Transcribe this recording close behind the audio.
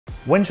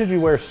When should you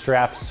wear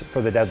straps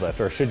for the deadlift,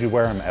 or should you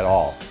wear them at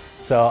all?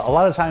 So a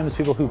lot of times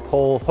people who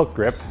pull hook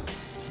grip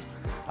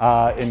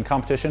in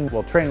competition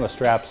will train with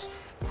straps,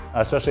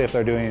 especially if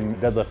they're doing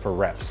deadlift for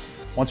reps.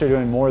 Once you're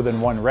doing more than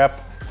one rep,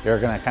 you're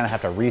gonna kind of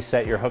have to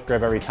reset your hook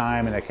grip every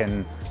time, and it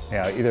can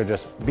either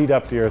just beat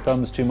up your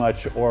thumbs too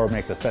much or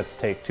make the sets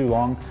take too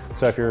long.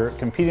 So if you're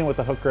competing with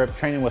the hook grip,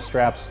 training with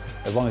straps,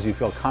 as long as you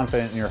feel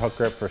confident in your hook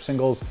grip for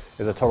singles,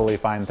 is a totally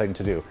fine thing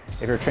to do.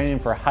 If you're training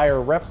for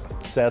higher rep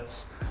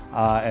sets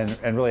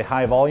and really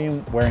high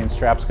volume, wearing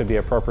straps could be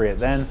appropriate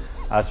then,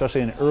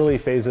 especially in early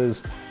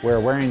phases where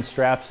wearing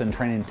straps and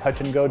training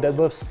touch and go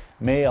deadlifts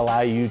may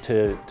allow you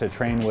to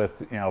train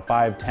with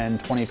 5, 10,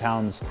 20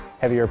 pounds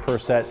heavier per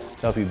set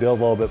to help you build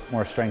a little bit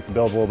more strength,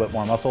 build a little bit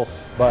more muscle.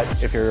 But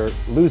if you're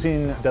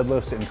losing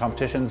deadlifts in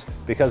competitions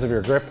because of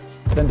your grip,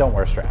 then don't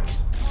wear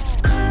straps.